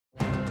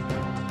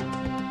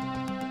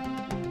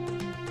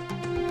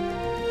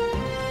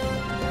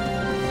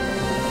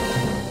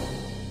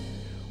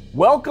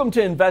Welcome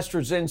to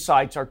Investors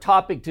Insights. Our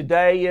topic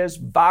today is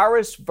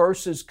virus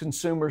versus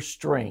consumer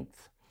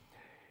strength.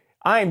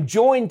 I am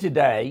joined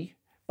today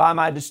by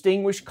my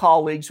distinguished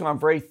colleagues who I'm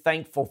very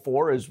thankful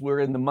for as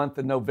we're in the month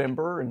of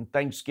November and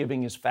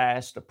Thanksgiving is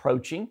fast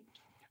approaching.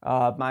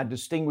 My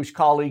distinguished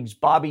colleagues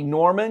Bobby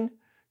Norman,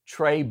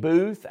 Trey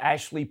Booth,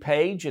 Ashley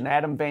Page, and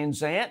Adam Van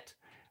Zant.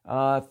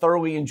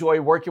 Thoroughly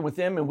enjoy working with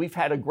them, and we've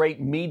had a great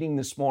meeting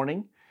this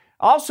morning.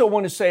 I also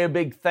want to say a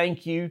big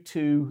thank you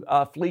to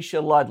Felicia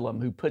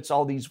Ludlam, who puts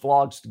all these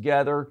vlogs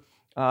together,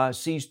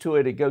 sees to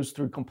it goes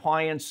through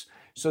compliance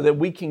so that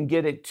we can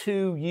get it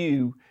to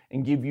you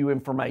and give you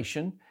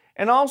information.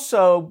 And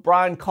also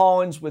Brian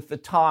Collins with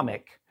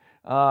Atomic.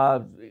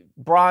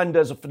 Brian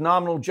does a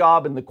phenomenal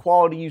job, and the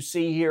quality you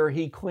see here,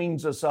 he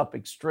cleans us up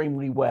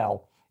extremely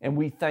well, and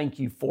we thank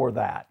you for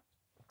that.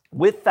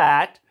 With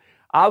that,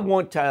 I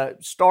want to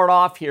start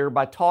off here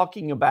by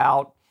talking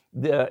about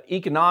the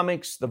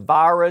economics, the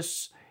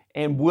virus,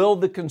 and will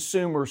the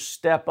consumer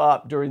step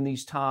up during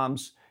these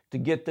times to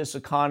get this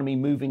economy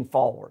moving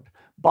forward?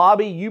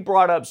 Bobby, you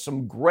brought up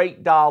some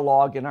great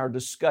dialogue in our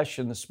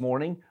discussion this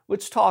morning.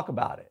 Let's talk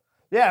about it.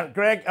 Yeah,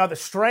 Greg, the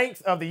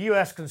strength of the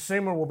U.S.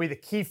 consumer will be the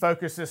key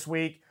focus this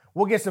week.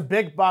 We'll get some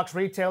big box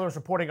retailers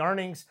reporting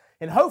earnings,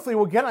 and hopefully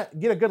we'll get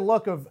a good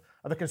look of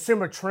the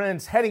consumer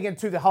trends heading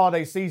into the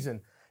holiday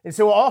season. And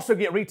so we'll also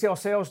get retail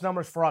sales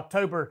numbers for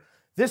October.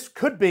 This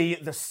could be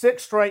the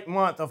sixth straight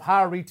month of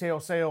higher retail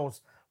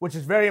sales, which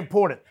is very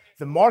important.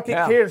 The market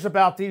cares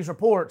about these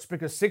reports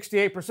because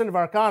 68% of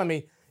our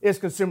economy is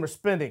consumer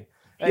spending.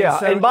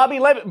 And Bobby,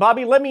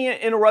 let me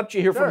interrupt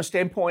you here from a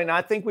standpoint.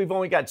 I think we've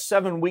only got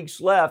 7 weeks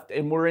left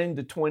and we're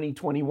into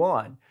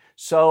 2021.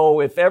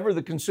 So if ever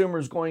the consumer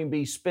is going to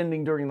be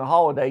spending during the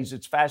holidays,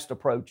 it's fast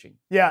approaching.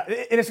 Yeah,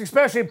 and it's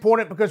especially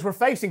important because we're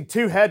facing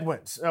two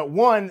headwinds.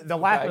 One, the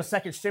lack of a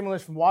second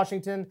stimulus from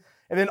Washington.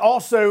 And then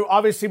also,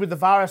 obviously, with the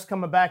virus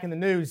coming back in the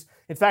news.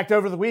 In fact,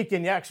 over the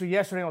weekend, actually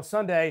yesterday on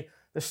Sunday,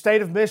 the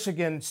state of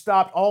Michigan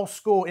stopped all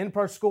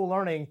in-person school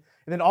learning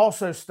and then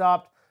also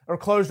stopped or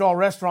closed all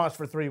restaurants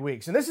for 3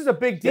 weeks. And this is a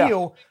big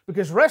deal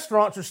because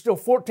restaurants are still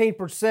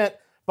 14%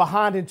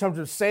 behind in terms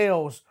of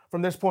sales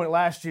from this point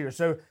last year.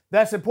 So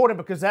that's important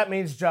because that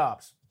means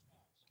jobs.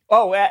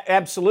 Oh,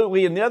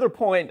 absolutely. And the other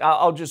point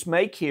I'll just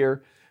make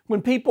here,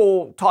 when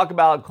people talk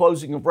about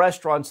closing of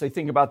restaurants, they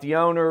think about the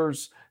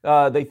owners,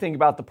 they think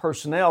about the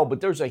personnel,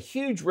 but there's a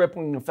huge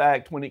rippling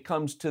effect when it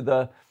comes to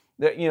the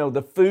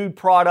food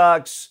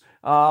products,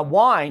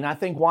 wine. I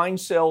think wine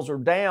sales are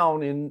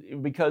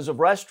down because of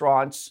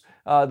restaurants.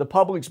 The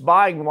public's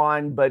buying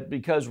wine, but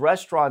because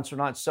restaurants are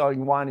not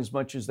selling wine as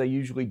much as they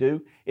usually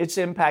do, it's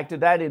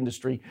impacted that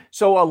industry.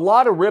 So a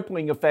lot of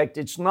rippling effect.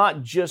 It's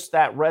not just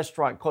that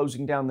restaurant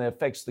closing down that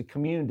affects the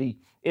community.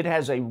 It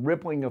has a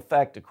rippling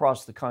effect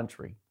across the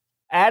country.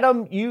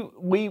 Adam,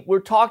 we're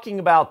talking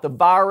about the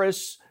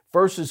virus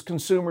versus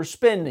consumer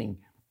spending.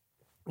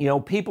 You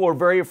know, people are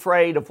very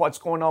afraid of what's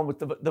going on with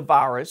the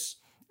virus.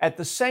 At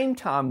the same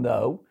time,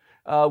 though,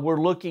 we're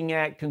looking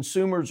at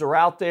consumers are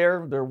out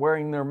there, they're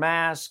wearing their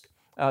mask,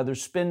 they're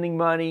spending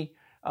money.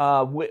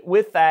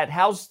 With that,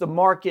 how's the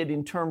market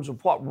in terms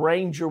of what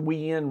range are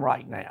we in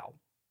right now?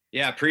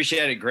 Yeah,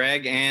 appreciate it,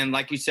 Greg. And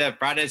like you said,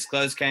 Friday's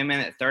close came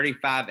in at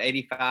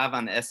 35.85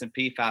 on the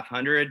S&P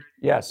 500.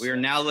 Yes. We are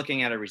now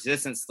looking at a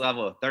resistance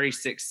level of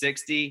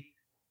 36.60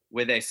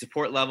 with a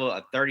support level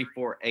of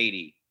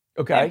 34.80.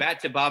 Okay. And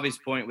back to Bobby's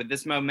point, with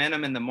this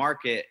momentum in the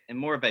market and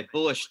more of a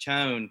bullish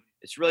tone,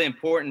 it's really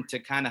important to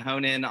kind of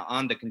hone in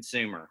on the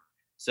consumer.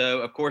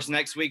 So, of course,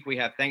 next week we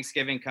have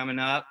Thanksgiving coming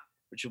up,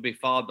 which will be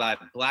followed by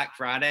Black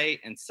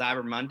Friday and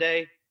Cyber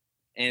Monday.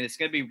 And it's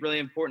going to be really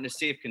important to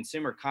see if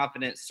consumer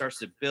confidence starts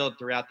to build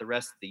throughout the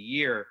rest of the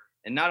year.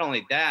 And not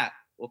only that,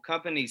 will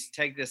companies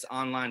take this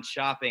online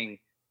shopping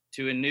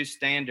to a new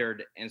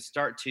standard and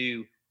start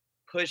to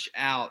push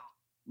out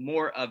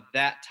more of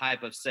that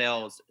type of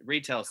sales,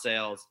 retail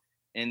sales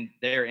in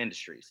their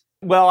industries?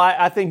 Well,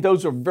 I think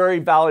those are very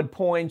valid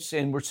points,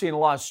 and we're seeing a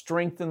lot of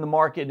strength in the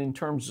market in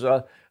terms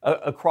of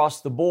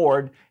across the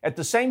board. At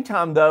the same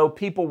time, though,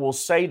 people will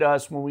say to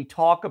us when we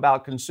talk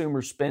about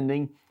consumer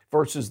spending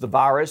versus the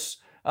virus,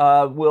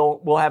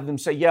 we'll have them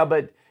say, yeah,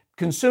 but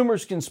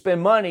consumers can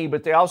spend money,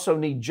 but they also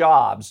need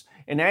jobs.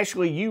 And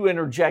actually, you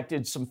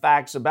interjected some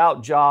facts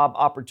about job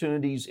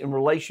opportunities in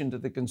relation to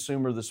the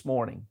consumer this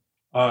morning.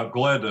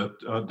 Glad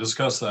to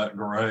discuss that,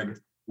 Greg.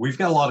 We've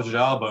got a lot of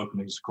job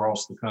openings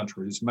across the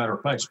country. As a matter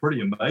of fact, it's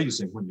pretty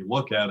amazing when you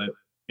look at it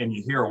and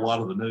you hear a lot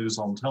of the news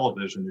on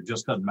television. It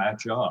just doesn't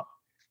match up.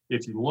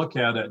 If you look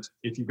at it,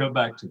 if you go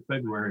back to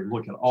February,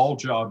 look at all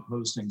job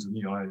postings in the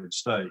United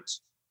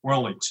States, we're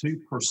only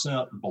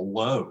 2%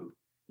 below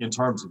in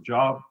terms of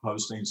job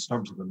postings, in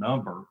terms of the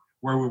number,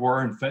 where we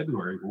were in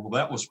February. Well,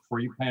 that was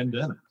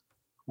pre-pandemic.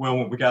 Well,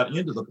 when we got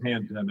into the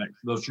pandemic,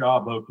 those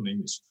job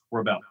openings were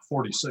about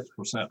 46%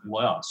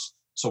 less.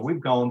 So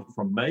we've gone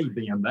from May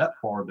being that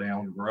far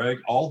down, Greg,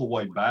 all the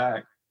way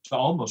back to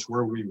almost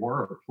where we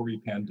were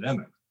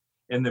pre-pandemic.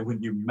 And then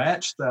when you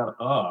match that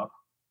up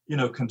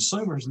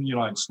consumers in the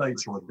United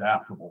States are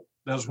adaptable.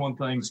 That's one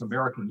thing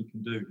Americans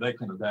can do. They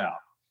can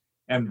adapt.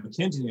 And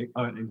McKinsey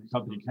and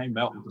Company came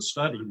out with a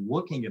study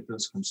looking at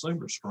this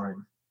consumer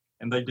strength,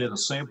 and they did a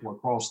sample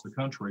across the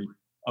country.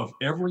 Of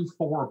every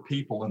 4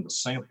 people in the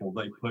sample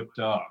they picked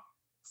up,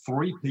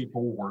 3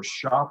 people were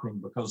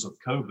shopping because of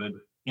COVID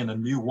in a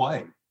new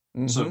way.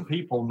 Mm-hmm. So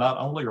people, not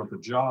only are the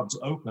jobs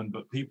open,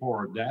 but people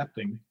are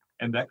adapting,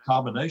 and that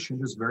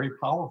combination is very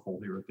powerful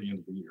here at the end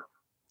of the year.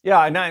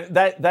 Yeah, and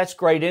that's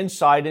great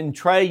insight. And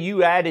Trey,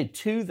 you added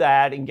to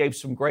that and gave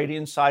some great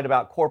insight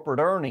about corporate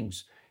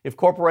earnings. If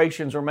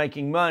corporations are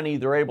making money,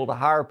 they're able to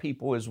hire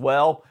people as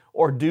well,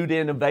 or due to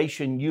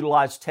innovation,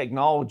 utilize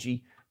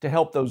technology to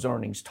help those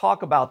earnings.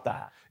 Talk about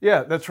that.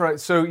 Yeah, that's right.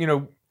 So,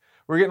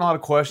 we're getting a lot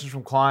of questions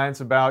from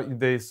clients about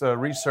this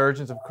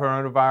resurgence of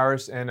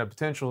coronavirus and a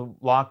potential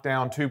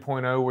lockdown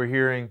 2.0 we're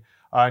hearing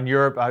in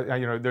Europe.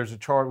 There's a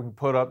chart we can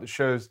put up that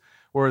shows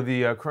where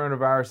the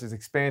coronavirus is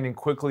expanding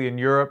quickly in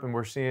Europe, and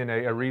we're seeing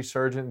a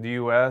resurgence in the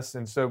U.S.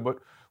 And so, but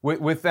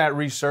with that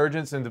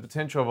resurgence and the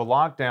potential of a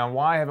lockdown,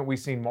 why haven't we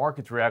seen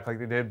markets react like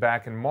they did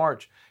back in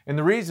March? And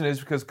the reason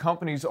is because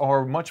companies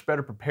are much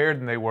better prepared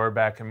than they were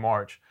back in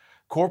March.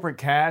 Corporate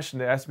cash in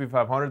the S&P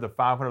 500, the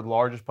 500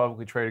 largest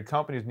publicly traded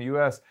companies in the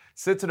U.S.,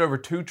 sits at over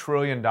 $2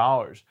 trillion.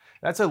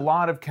 That's a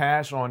lot of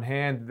cash on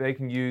hand that they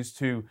can use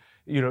to,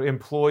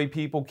 employ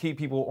people, keep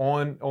people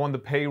on the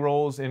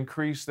payrolls,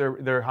 increase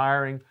their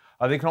hiring.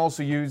 They can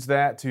also use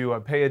that to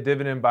pay a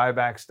dividend, buy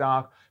back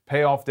stock,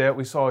 pay off debt.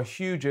 We saw a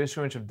huge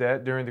issuance of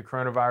debt during the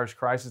coronavirus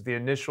crisis. The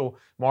initial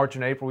March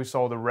and April, we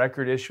saw the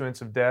record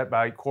issuance of debt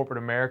by corporate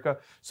America.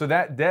 So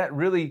that debt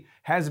really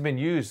hasn't been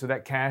used. So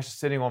that cash is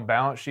sitting on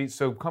balance sheets.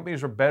 So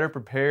companies are better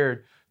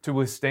prepared to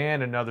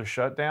withstand another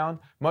shutdown,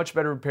 much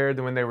better prepared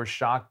than when they were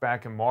shocked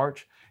back in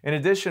March. In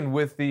addition,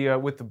 with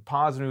the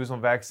positive news on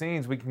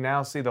vaccines, we can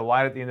now see the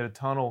light at the end of the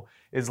tunnel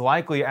is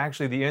likely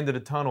actually the end of the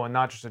tunnel and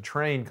not just a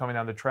train coming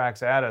down the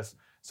tracks at us.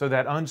 So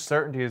that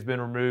uncertainty has been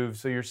removed.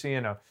 So you're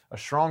seeing a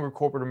stronger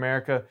corporate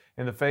America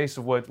in the face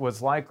of what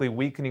was likely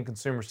weakening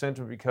consumer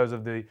sentiment because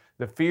of the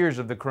fears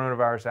of the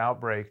coronavirus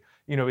outbreak.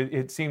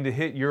 It seemed to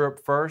hit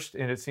Europe first,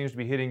 and it seems to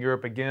be hitting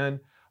Europe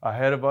again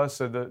ahead of us.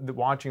 So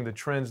watching the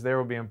trends there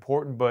will be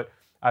important. But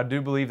I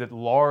do believe that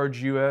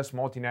large U.S.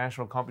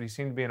 multinational companies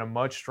seem to be in a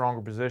much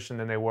stronger position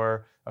than they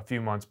were a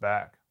few months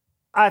back.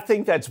 I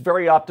think that's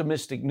very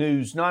optimistic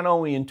news, not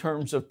only in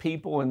terms of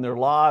people and their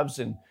lives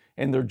and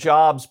their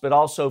jobs, but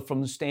also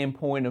from the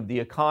standpoint of the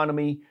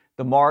economy,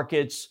 the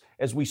markets,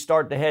 as we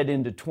start to head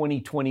into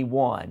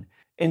 2021.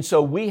 And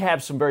so we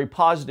have some very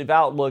positive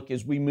outlook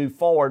as we move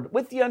forward,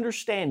 with the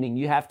understanding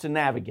you have to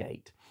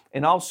navigate.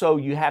 And also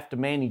you have to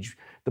manage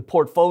the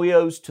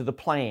portfolios to the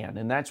plan.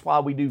 And that's why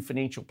we do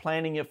financial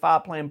planning at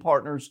Five Plan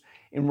Partners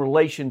in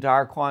relation to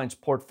our clients'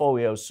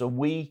 portfolios. So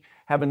we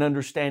have an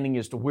understanding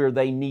as to where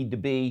they need to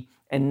be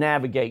and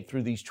navigate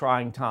through these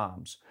trying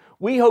times.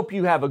 We hope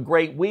you have a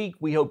great week.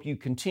 We hope you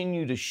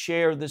continue to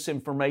share this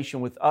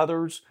information with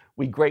others.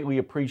 We greatly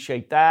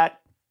appreciate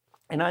that.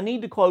 And I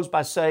need to close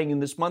by saying in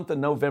this month of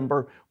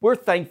November, we're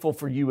thankful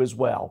for you as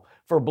well,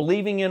 for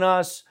believing in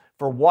us,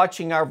 for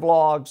watching our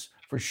vlogs,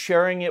 for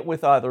sharing it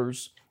with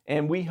others.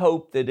 And we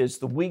hope that as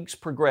the weeks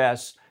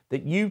progress,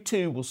 that you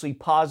too will see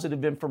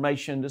positive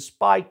information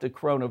despite the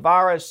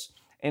coronavirus,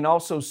 and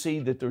also see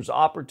that there's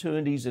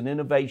opportunities and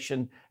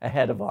innovation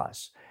ahead of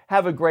us.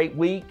 Have a great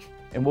week,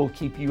 and we'll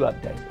keep you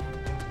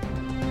updated.